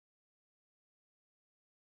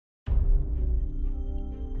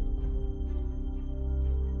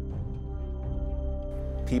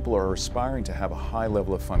people are aspiring to have a high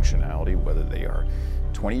level of functionality, whether they are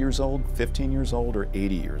 20 years old, 15 years old, or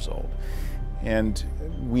 80 years old. And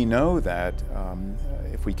we know that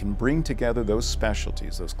if we can bring together those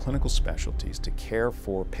specialties, those clinical specialties, to care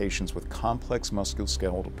for patients with complex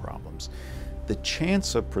musculoskeletal problems, the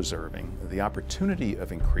chance of preserving, the opportunity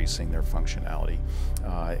of increasing their functionality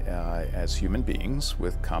as human beings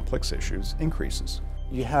with complex issues increases.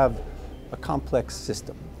 You have a complex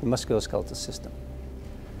system, the musculoskeletal system,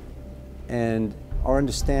 and our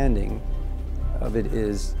understanding of it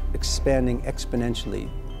is expanding exponentially,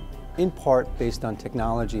 in part based on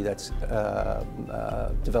technology that's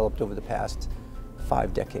developed over the past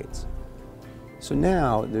 5 decades. So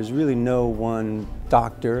now there's really no one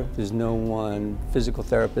doctor, there's no one physical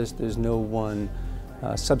therapist, there's no one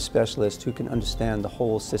subspecialist who can understand the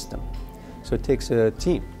whole system. So it takes a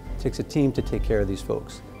team. It takes a team to take care of these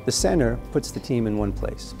folks. The center puts the team in one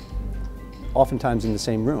place, oftentimes in the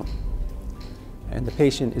same room, and the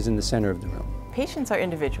patient is in the center of the room. Patients are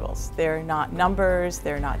individuals. They're not numbers,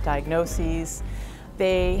 they're not diagnoses.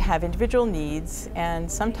 They have individual needs,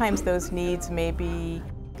 and sometimes those needs may be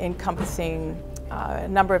encompassing a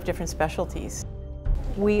number of different specialties.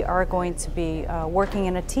 We are going to be working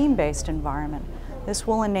in a team-based environment. This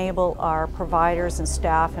will enable our providers and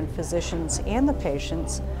staff and physicians and the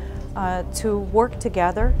patients to work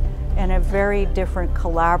together in a very different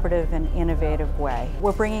collaborative and innovative way.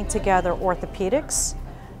 We're bringing together orthopedics,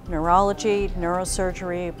 neurology,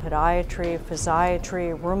 neurosurgery, podiatry,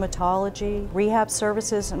 physiatry, rheumatology, rehab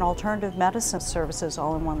services, and alternative medicine services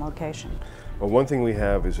all in one location. Well, one thing we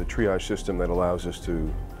have is a triage system that allows us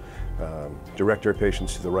to direct our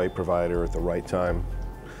patients to the right provider at the right time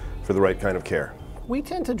for the right kind of care. We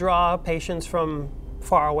tend to draw patients from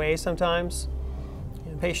far away sometimes.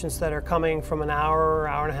 Patients that are coming from an hour,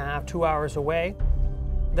 hour and a half, 2 hours away,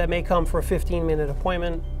 that may come for a 15-minute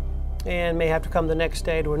appointment and may have to come the next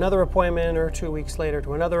day to another appointment or 2 weeks later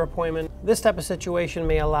to another appointment. This type of situation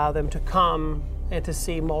may allow them to come and to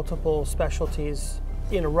see multiple specialties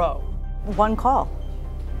in a row. One call,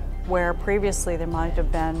 where previously there might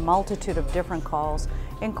have been a multitude of different calls,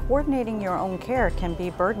 and coordinating your own care can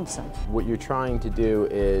be burdensome. What you're trying to do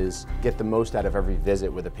is get the most out of every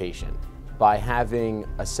visit with a patient. By having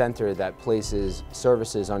a center that places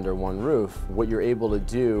services under one roof, what you're able to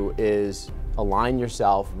do is align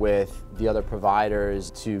yourself with the other providers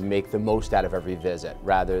to make the most out of every visit,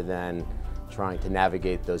 rather than trying to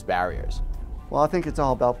navigate those barriers. Well, I think it's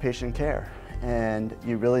all about patient care, and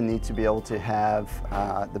you really need to be able to have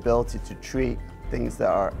the ability to treat things that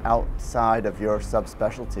are outside of your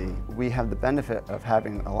subspecialty. We have the benefit of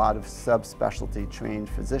having a lot of subspecialty trained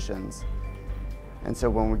physicians. And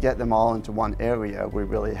so when we get them all into one area, we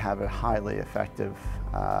really have a highly effective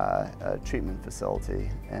treatment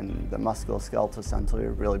facility. And the Musculoskeletal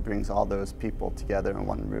Center really brings all those people together in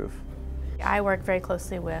one roof. I work very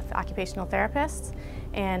closely with occupational therapists,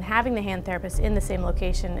 and having the hand therapist in the same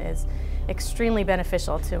location is extremely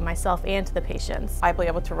beneficial to myself and to the patients. I'll be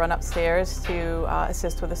able to run upstairs to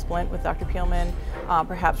assist with a splint with Dr. Peelman,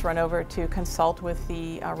 perhaps run over to consult with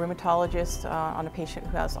the rheumatologist on a patient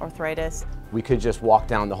who has arthritis. We could just walk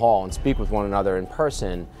down the hall and speak with one another in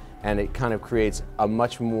person, and it kind of creates a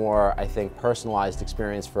much more, I think, personalized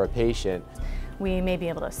experience for a patient. We may be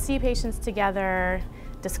able to see patients together,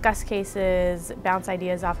 discuss cases, bounce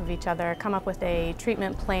ideas off of each other, come up with a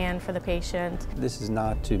treatment plan for the patient. This is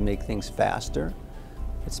not to make things faster,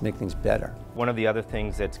 it's to make things better. One of the other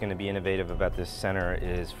things that's going to be innovative about this center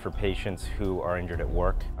is for patients who are injured at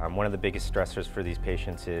work. One of the biggest stressors for these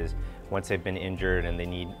patients is once they've been injured and they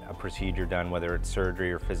need a procedure done, whether it's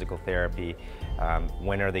surgery or physical therapy,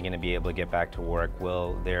 when are they going to be able to get back to work?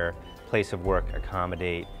 Will their place of work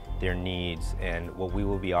accommodate their needs? And what we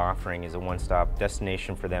will be offering is a one-stop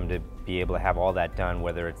destination for them to be able to have all that done,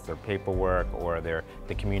 whether it's their paperwork or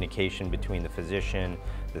the communication between the physician,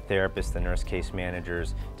 the therapist, the nurse case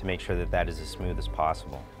managers, to make sure that that is as smooth as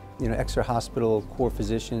possible. You know, Exeter Hospital Core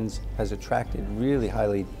Physicians has attracted really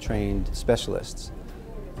highly trained specialists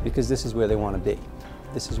because this is where they want to be.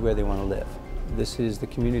 This is where they want to live. This is the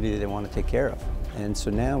community that they want to take care of. And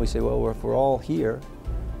so now we say, well, if we're all here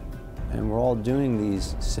and we're all doing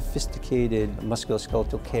these sophisticated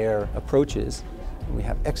musculoskeletal care approaches, and we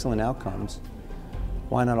have excellent outcomes,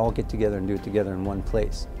 why not all get together and do it together in one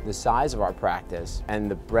place? The size of our practice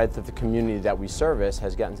and the breadth of the community that we service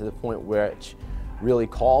has gotten to the point where it really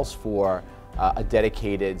calls for a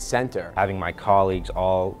dedicated center. Having my colleagues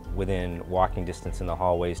all within walking distance in the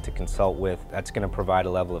hallways to consult with, that's going to provide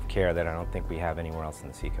a level of care that I don't think we have anywhere else in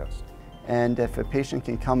the Seacoast. And if a patient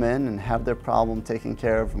can come in and have their problem taken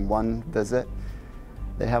care of in one visit,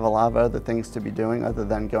 They have a lot of other things to be doing other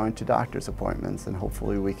than going to doctor's appointments, and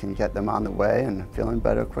hopefully we can get them on the way and feeling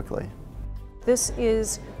better quickly. This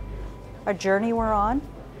is a journey we're on.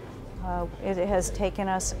 It has taken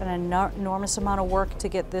us an enormous amount of work to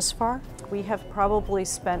get this far. We have probably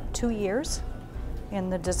spent 2 years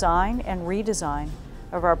in the design and redesign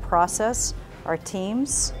of our process, our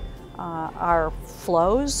teams, our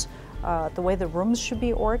flows, the way the rooms should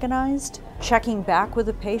be organized, checking back with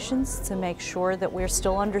the patients to make sure that we're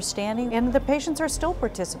still understanding and the patients are still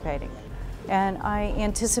participating. And I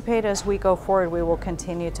anticipate as we go forward we will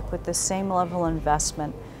continue to put the same level of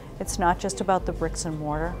investment. It's not just about the bricks and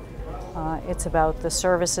mortar, it's about the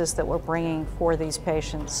services that we're bringing for these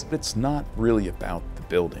patients. It's not really about the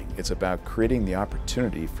building, it's about creating the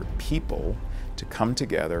opportunity for people to come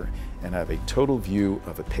together and have a total view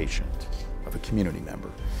of a patient, of a community member.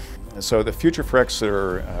 So the future for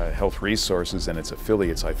Exeter Health Resources and its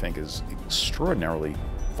affiliates, I think, is extraordinarily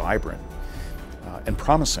vibrant and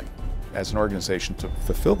promising. As an organization, to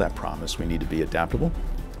fulfill that promise, we need to be adaptable,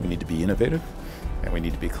 we need to be innovative, and we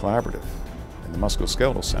need to be collaborative. And the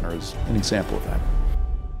Musculoskeletal Center is an example of that.